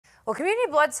Well,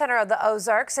 Community Blood Center of the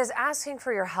Ozarks is asking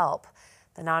for your help.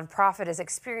 The nonprofit is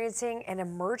experiencing an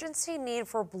emergency need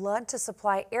for blood to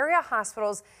supply area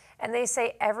hospitals, and they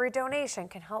say every donation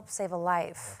can help save a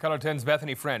life. KOLR 10's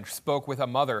Bethany French spoke with a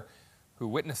mother who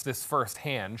witnessed this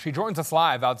firsthand. She joins us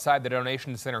live outside the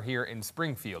donation center here in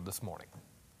Springfield this morning.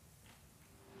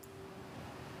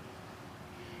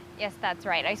 Yes, that's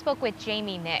right. I spoke with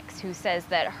Jamie Nix, who says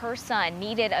that her son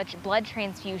needed a blood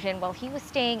transfusion while he was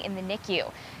staying in the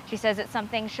NICU. She says it's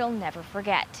something she'll never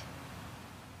forget.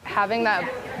 Having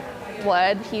that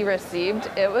blood he received,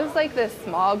 it was like this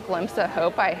small glimpse of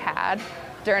hope I had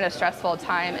during a stressful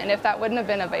time. And if that wouldn't have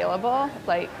been available,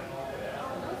 I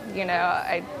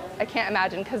can't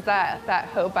imagine, because that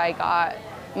hope I got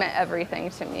meant everything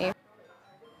to me.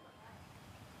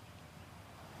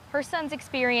 Her son's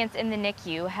experience in the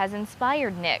NICU has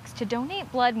inspired Nix to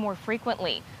donate blood more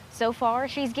frequently. So far,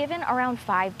 she's given around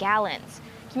 5 gallons.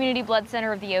 Community Blood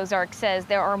Center of the Ozarks says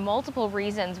there are multiple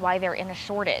reasons why they're in a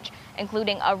shortage,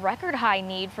 including a record high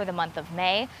need for the month of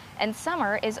May, and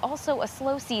summer is also a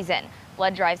slow season.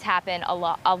 Blood drives happen a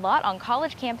lot on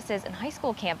college campuses and high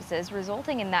school campuses,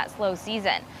 resulting in that slow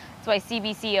season. That's why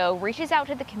CBCO reaches out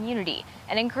to the community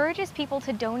and encourages people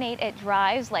to donate at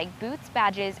drives like boots,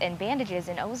 badges, and bandages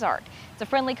in Ozark. It's a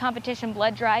friendly competition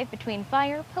blood drive between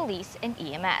fire, police, and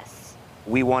EMS.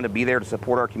 We want to be there to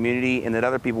support our community, and that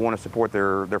other people want to support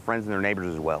their friends and their neighbors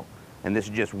as well. And this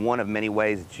is just one of many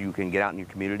ways that you can get out in your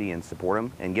community and support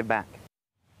them and give back.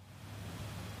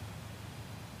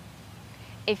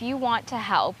 If you want to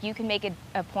help, you can make an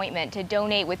appointment to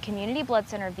donate with Community Blood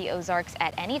Center of the Ozarks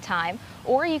at any time,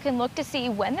 or you can look to see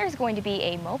when there's going to be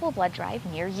a mobile blood drive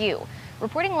near you.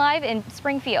 Reporting live in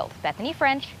Springfield, Bethany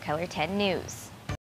French, KOLR 10 News.